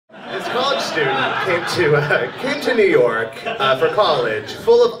student came to New York for college,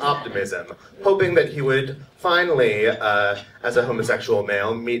 full of optimism, hoping that he would finally, as a homosexual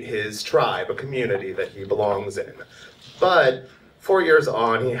male, meet his tribe, a community that he belongs in. But 4 years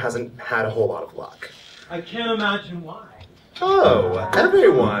on, he hasn't had a whole lot of luck. I can't imagine why. Oh,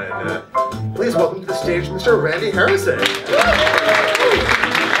 everyone! Please welcome to the stage Mr. Randy Harrison.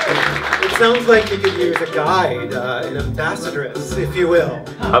 It sounds like you could use a guide, an ambassadress, if you will.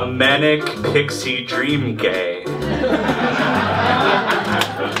 A manic pixie dream gay.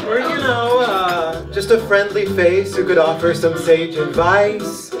 Or, you know, just a friendly face who could offer some sage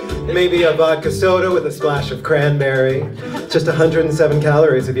advice. Maybe a vodka soda with a splash of cranberry. Just 107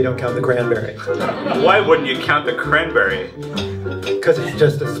 calories if you don't count the cranberry. Why wouldn't you count the cranberry? Because it's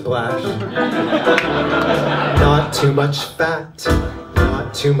just a splash. Not too much fat,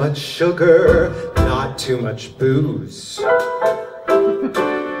 not too much sugar, not too much booze.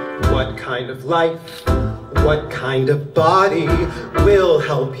 What kind of life, what kind of body will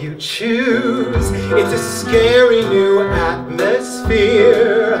help you choose? It's a scary new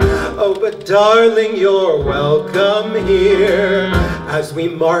atmosphere. Oh, but darling, you're welcome here as we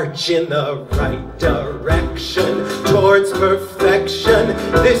march in the right direction towards perfection.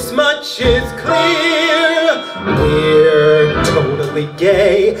 This much is clear. We're totally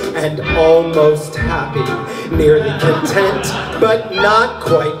gay and almost happy, nearly content, but not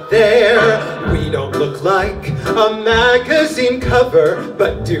quite there. We don't look like a magazine cover,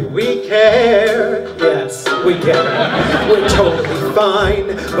 but do we care? Yes, we care. We're totally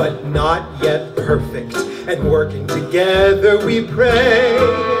fine, but not yet perfect. And working together we pray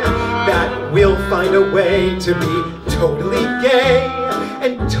that we'll find a way to be totally gay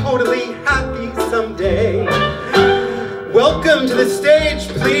and totally happy someday. Welcome to the stage,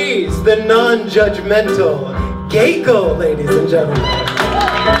 please, the non-judgmental Gaykel, ladies and gentlemen.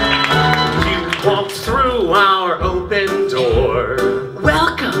 Walked through our open door.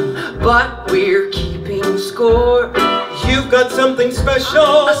 Welcome, but we're keeping score. You've got something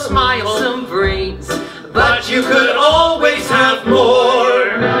special, A smile, some brains, but you could always have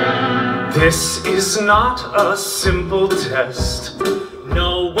more. This is not a simple test.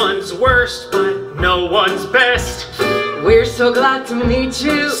 No one's worst, but no one's best. We're so glad to meet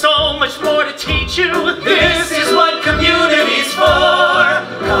you. So much more to teach you. This is what community's for.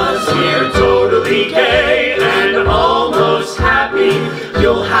 'Cause we're totally gay and almost happy.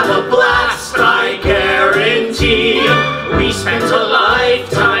 You'll have a blast, I guarantee. We spent a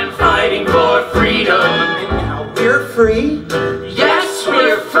lifetime fighting for freedom. and now we're free. Yes,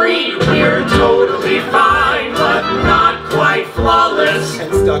 we're free. We're totally fine, but not quite flawless.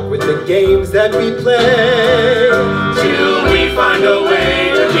 And stuck with the games that we play. Till we find a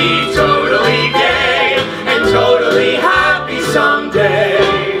way to be totally gay and totally happy someday.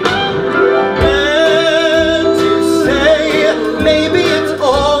 And to say, maybe it's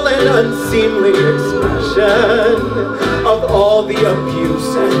all an unseemly expression of all the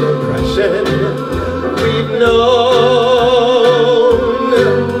abuse and oppression we've known.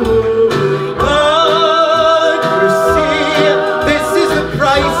 But you see, this is the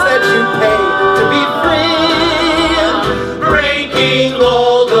price that you pay to be free. Breaking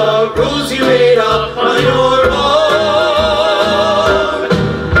all the rules you made up on your own.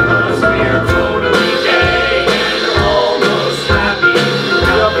 'Cause we're totally gay and almost happy.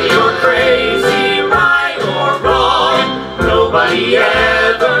 Whether you're crazy, right or wrong, nobody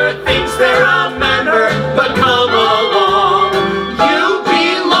ever thinks they're a member, but come along. You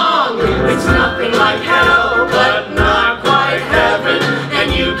belong. It's nothing like hell, but not quite heaven, and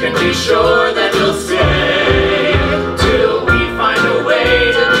you can be sure